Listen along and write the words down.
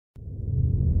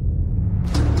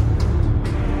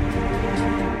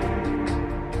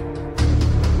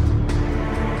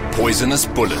Poisonous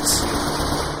bullets.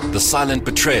 The silent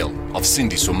betrayal of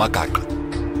Sindiso Magaqa.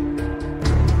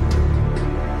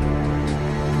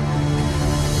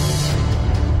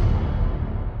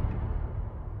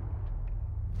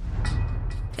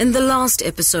 In the last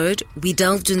episode, we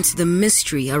delved into the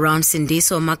mystery around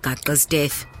Sindiso Magaqa's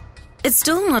death. It's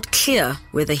still not clear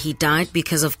whether he died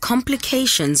because of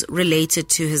complications related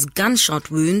to his gunshot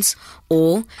wounds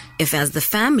or if, as the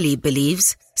family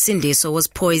believes, Sindiso was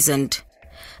poisoned.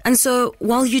 And so,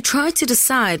 while you try to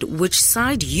decide which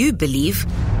side you believe,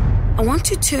 I want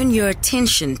to turn your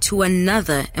attention to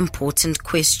another important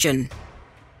question.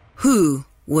 Who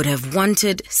would have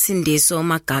wanted Sindiso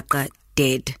Magaqa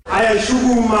dead?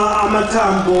 Ayashukuma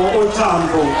amatambo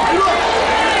othambo.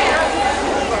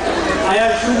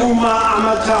 Ayashukuma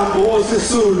amatambo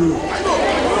osisulu.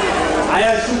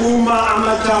 Ayashukuma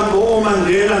amatambo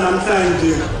omandela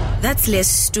namhlanje. That's Les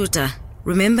Stuta.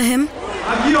 Remember him?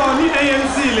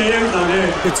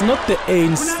 It's not the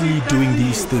ANC doing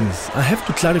these things. I have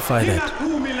to clarify that.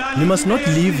 You must not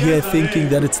leave here thinking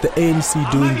that it's the ANC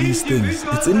doing these things.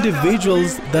 It's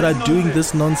individuals that are doing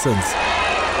this nonsense.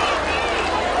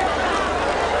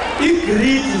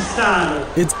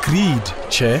 It's greed,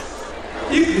 Chair.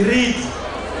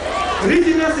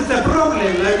 Greediness is a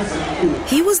problem.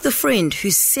 He was the friend who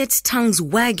set tongues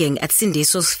wagging at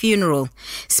Sindiso's funeral,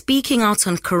 speaking out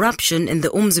on corruption in the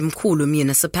Umzimkhulu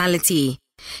municipality.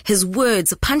 His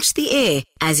words punched the air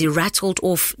as he rattled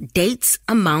off dates,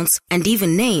 amounts, and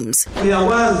even names.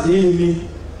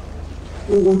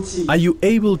 Are you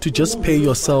able to just pay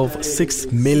yourself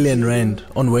 6 million rand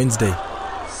on Wednesday?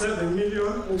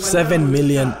 7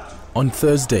 million on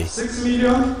Thursday. 6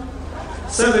 million.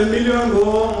 7 million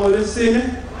on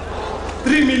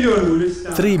 3 million.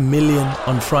 3 million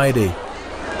on Friday.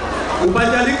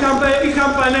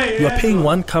 You are paying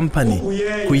one company,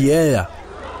 Kuyeya,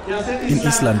 in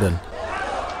East London.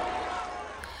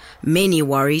 Many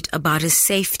worried about his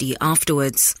safety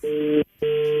afterwards.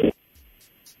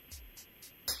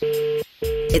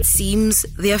 It seems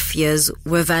their fears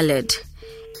were valid.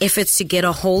 Efforts to get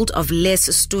a hold of Les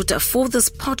Stuta for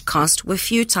this podcast were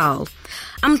futile.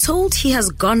 I'm told he has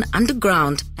gone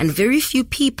underground and very few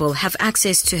people have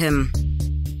access to him.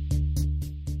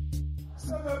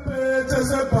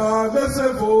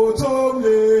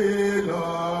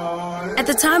 At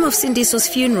the time of Sindiso's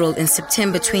funeral in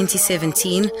September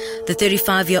 2017, the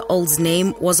 35-year-old's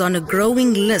name was on a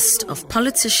growing list of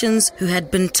politicians who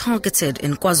had been targeted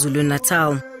in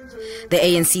KwaZulu-Natal. The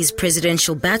ANC's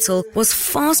presidential battle was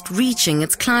fast reaching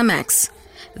its climax.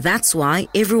 That's why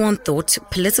everyone thought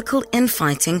political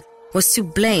infighting was to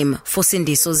blame for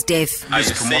Sindiso's death. Are you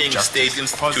saying state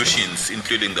institutions,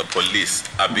 including the police,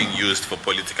 are being used for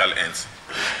political ends?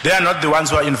 They are not the ones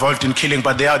who are involved in killing,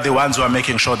 but they are the ones who are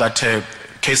making sure that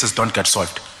cases don't get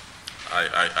solved.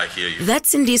 I hear you.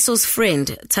 That's Sindiso's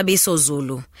friend, Thabiso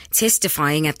Zulu,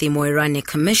 testifying at the Moirane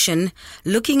Commission,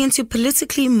 looking into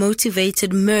politically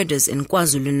motivated murders in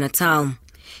KwaZulu-Natal.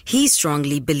 He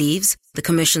strongly believes the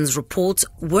Commission's report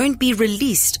won't be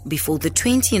released before the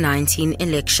 2019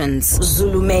 elections.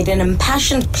 Zulu made an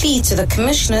impassioned plea to the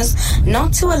commissioners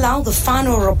not to allow the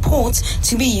final report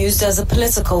to be used as a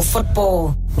political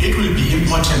football. It will be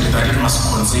important that it must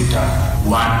consider,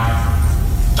 one,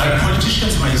 that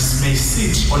politicians may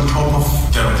sit on top of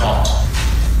the report.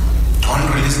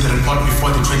 Don't release the report before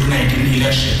the 2019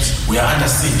 elections. We are under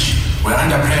siege. We are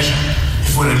under pressure.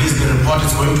 If we release the report,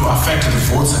 it's going to affect the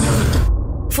votes and everything.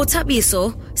 For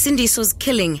Thabiso, Sindiso's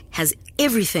killing has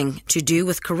everything to do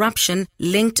with corruption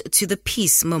linked to the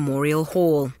Peace Memorial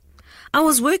Hall. I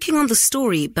was working on the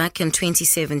story back in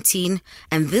 2017,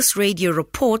 and this radio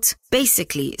report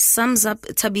basically sums up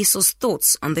Thabiso's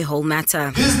thoughts on the whole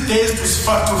matter. These days,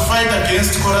 to fight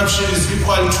against corruption is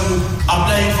equal to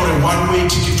applying for a one-way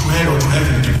ticket to hell or to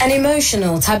heaven. An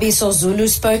emotional Thabiso Zulu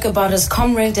spoke about his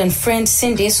comrade and friend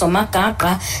Sindiso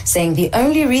Magaqa, saying the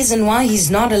only reason why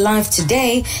he's not alive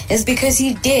today is because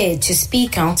he dared to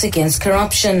speak out against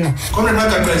corruption. Comrade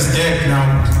Magaqa is dead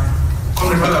now.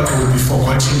 Comrade Magaqa will be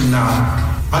forgotten now.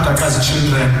 Magaqa's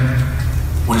children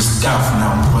will starve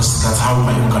now because that's how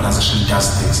my organization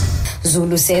does things.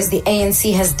 Zulu says the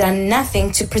ANC has done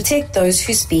nothing to protect those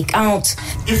who speak out.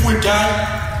 If we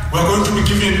die, we're going to be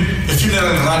given a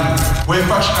funeral run where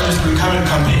partialists will come and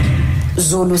campaign.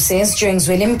 Zulu says during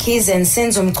Zwelimki's and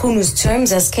Umzimkhulu's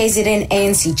terms as KZN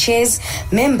ANC chairs,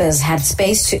 members had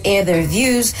space to air their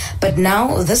views, but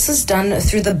now this is done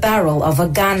through the barrel of a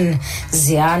gun.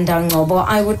 Ziyanda Ngcobo,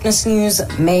 Eyewitness News,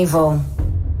 Mayville.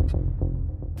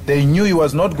 They knew he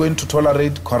was not going to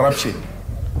tolerate corruption.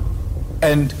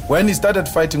 And when he started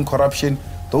fighting corruption,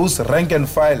 those rank and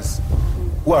files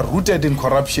who are rooted in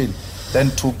corruption then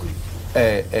took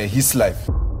his life.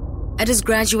 At his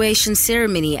graduation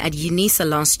ceremony at UNISA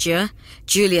last year,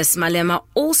 Julius Malema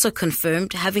also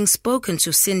confirmed having spoken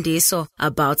to Sindiso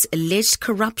about alleged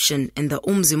corruption in the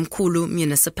Umzimkhulu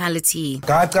municipality.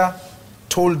 Magaqa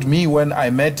told me when I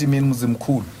met him in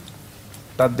Umzimkhulu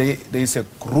that there is a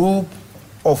group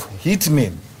of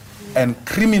hitmen and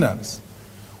criminals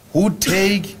who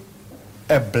take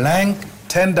a blank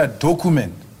tender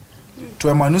document to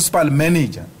a municipal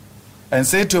manager and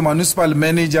say to a municipal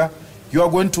manager, you are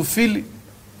going to fill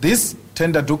this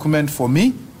tender document for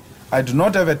me. I do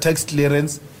not have a tax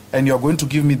clearance, and you are going to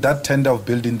give me that tender of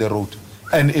building the road.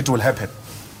 And it will happen.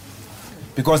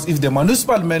 Because if the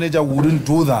municipal manager wouldn't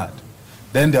do that,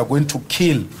 then they are going to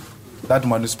kill that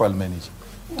municipal manager.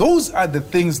 Those are the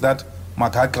things that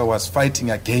Magaqa was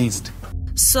fighting against.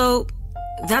 So,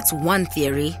 that's one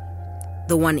theory,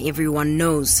 the one everyone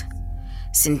knows.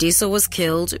 Sindiso was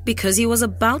killed because he was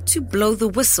about to blow the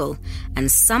whistle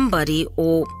and somebody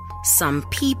or some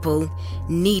people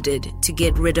needed to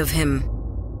get rid of him.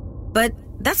 But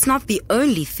that's not the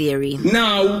only theory.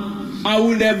 Now, I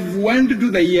would have went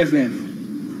to the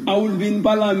EFF. I would be in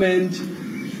parliament,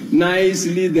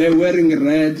 nicely, they're wearing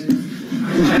red.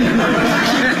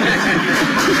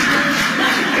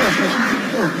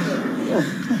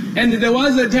 And there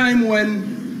was a time when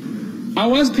I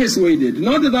was persuaded,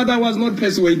 not that I was not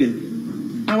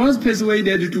persuaded, I was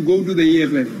persuaded to go to the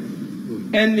EFF.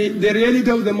 And the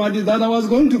reality of the matter is that I was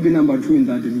going to be number 2 in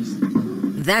that list.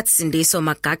 That's Sindiso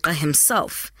Magaqa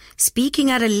himself.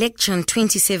 Speaking at a lecture in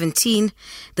 2017,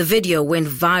 the video went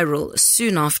viral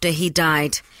soon after he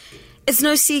died. It's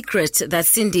no secret that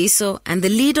Sindiso and the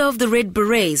leader of the Red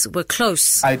Berets were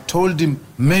close. I told him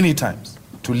many times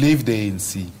to leave the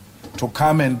ANC, to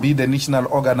come and be the national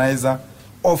organizer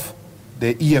of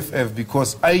the EFF,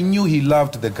 because I knew he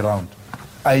loved the ground.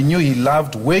 I knew he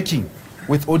loved working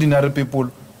with ordinary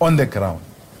people on the ground.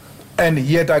 And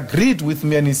he had agreed with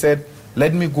me and he said,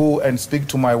 let me go and speak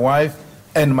to my wife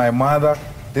and my mother.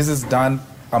 This is done,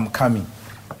 I'm coming.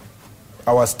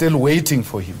 I was still waiting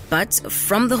for him. But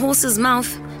from the horse's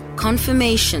mouth,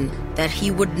 confirmation that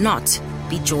he would not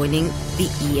be joining the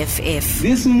EFF.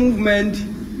 This movement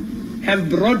have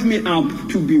brought me up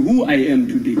to be who I am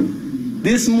today.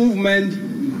 This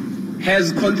movement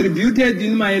has contributed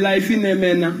in my life in a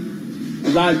manner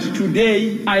that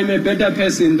today I'm a better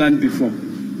person than before.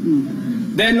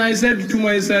 Then I said to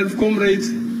myself, comrades,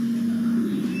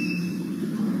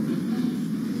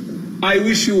 I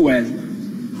wish you well.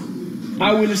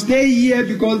 I will stay here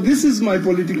because this is my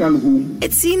political home.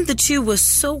 It seemed the two were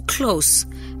so close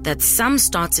that some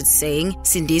started saying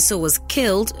Sindiso was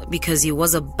killed because he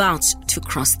was about to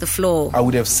cross the floor. I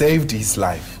would have saved his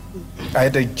life. I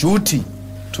had a duty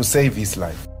to save his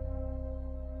life.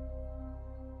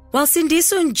 While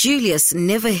Sindiso and Julius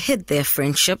never hid their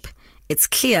friendship, it's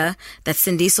clear that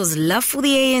Sindiso's love for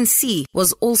the ANC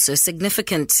was also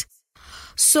significant.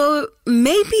 So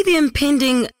maybe the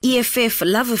impending EFF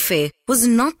love affair was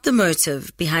not the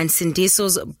motive behind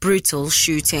Sindiso's brutal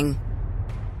shooting.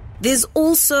 There's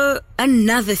also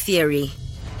another theory.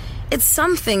 It's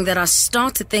something that I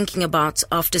started thinking about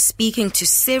after speaking to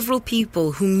several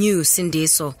people who knew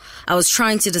Sindiso. I was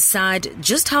trying to decide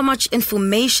just how much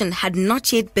information had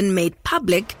not yet been made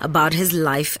public about his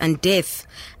life and death.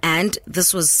 And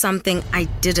this was something I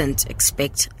didn't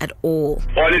expect at all.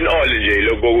 All in all,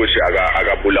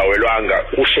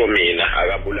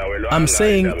 I'm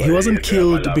saying he wasn't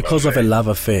killed because of a love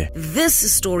affair. This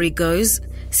story goes,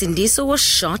 Sindiso was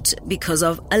shot because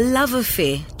of a love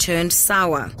affair turned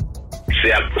sour.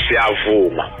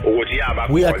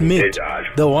 We admit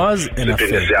there was an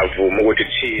affair.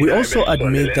 We also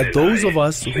admit that those of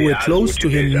us who were close to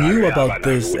him knew about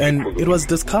this and it was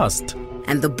discussed.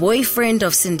 And the boyfriend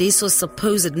of Sindiso's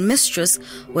supposed mistress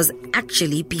was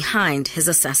actually behind his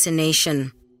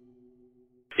assassination.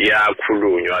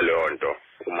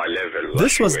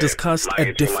 This was discussed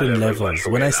at different levels.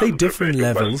 When I say different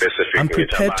levels, I'm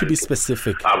prepared to be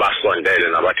specific.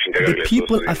 The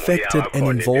people affected and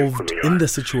involved in the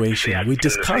situation, we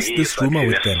discussed this rumor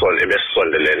with them.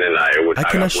 I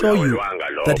can assure you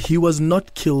that he was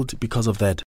not killed because of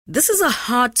that. This is a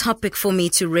hard topic for me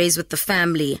to raise with the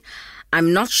family.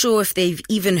 I'm not sure if they've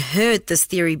even heard this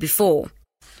theory before.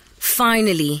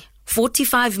 Finally,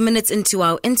 45 minutes into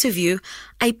our interview,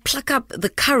 I pluck up the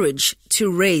courage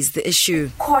to raise the issue.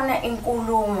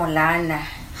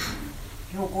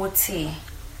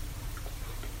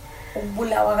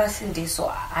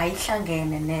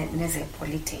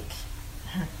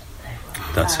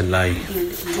 That's a lie.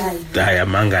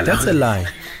 That's a lie.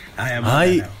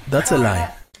 That's a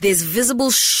lie. There's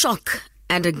visible shock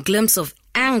and a glimpse of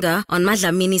anger on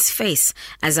Madlamini's face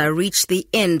as I reach the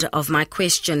end of my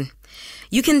question.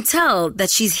 You can tell that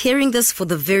she's hearing this for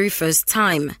the very first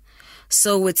time.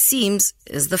 So it seems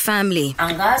is the family.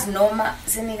 Angazi noma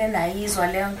senike nayizwa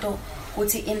lento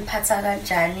ukuthi iniphatha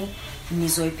kanjani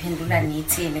nizoyiphendula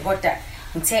nithini kodwa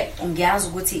ngithe ngiyazi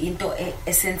ukuthi into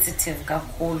sensitive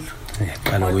kakhulu.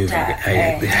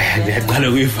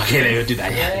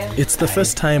 It's the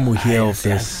first time we hear of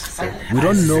this. We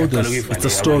don't know this. It's a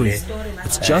story.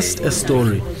 It's just a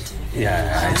story.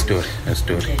 Yeah, a story.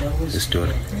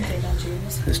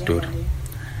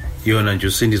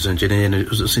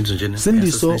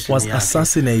 Sindiso was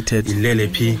assassinated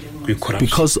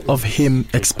because of him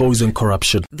exposing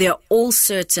corruption. They're all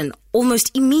certain,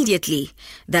 almost immediately,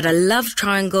 that a love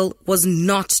triangle was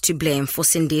not to blame for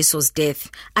Sindiso's death.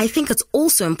 I think it's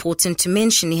also important to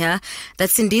mention here that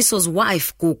Sindiso's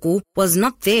wife, Gugu, was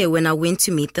not there when I went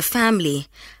to meet the family.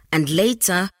 And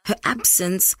later, her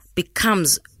absence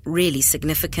becomes really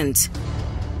significant.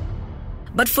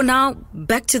 But for now,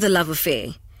 back to the love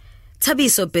affair.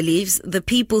 Thabiso believes the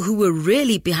people who were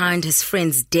really behind his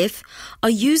friend's death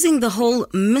are using the whole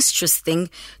mistress thing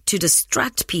to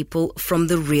distract people from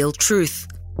the real truth.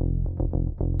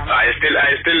 I still,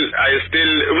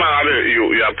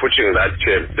 you are pushing that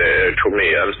to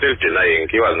me. I'm still denying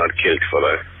he was not killed for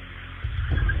that.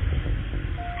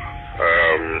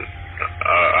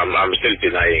 I'm still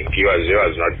denying he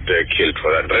was not killed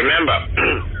for that. Remember,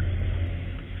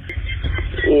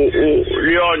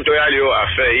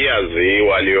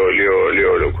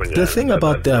 the thing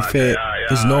about the affair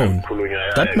is known.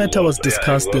 That matter was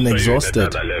discussed and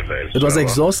exhausted. It was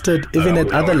exhausted even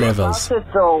at other levels.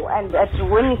 And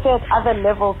when you said other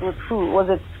levels, was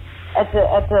it at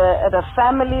a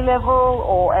family level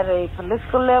or at a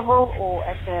political level or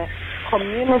at a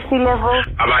community level?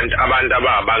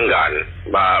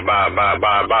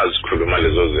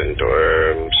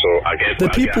 The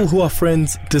people who are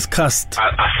friends discussed.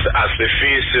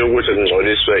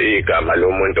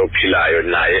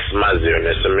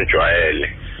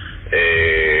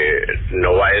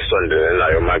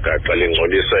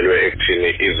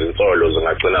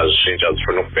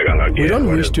 We don't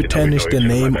wish to tarnish the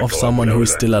name of someone who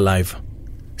is still alive.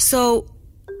 So,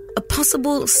 a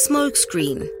possible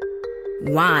smokescreen.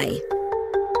 Why?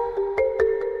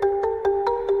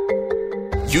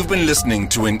 You've been listening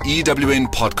to an EWN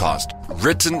podcast,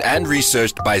 written and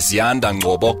researched by Ziyanda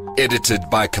Ngcobo, edited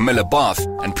by Camilla Bath,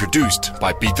 and produced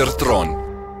by Peter Tron.